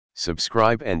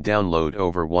Subscribe and download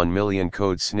over 1 million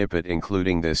code snippet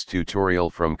including this tutorial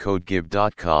from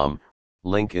codegive.com,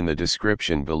 link in the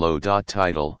description below.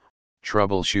 Title: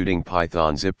 Troubleshooting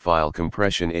Python Zipfile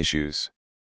Compression Issues.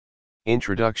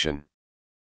 Introduction.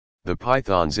 The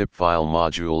Python Zipfile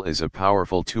module is a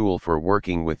powerful tool for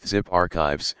working with zip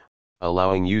archives,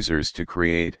 allowing users to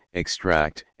create,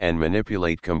 extract, and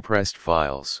manipulate compressed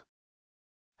files.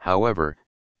 However,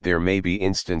 there may be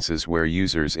instances where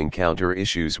users encounter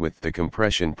issues with the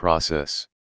compression process.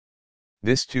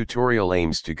 This tutorial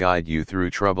aims to guide you through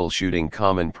troubleshooting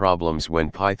common problems when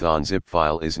Python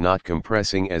Zipfile is not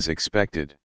compressing as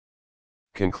expected.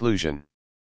 Conclusion.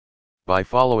 By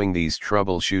following these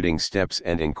troubleshooting steps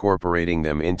and incorporating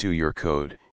them into your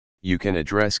code, you can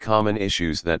address common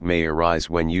issues that may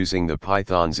arise when using the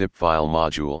Python Zipfile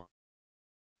module.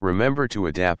 Remember to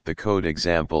adapt the code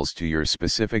examples to your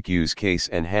specific use case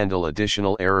and handle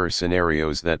additional error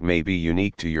scenarios that may be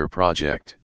unique to your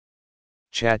project.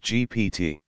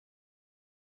 ChatGPT.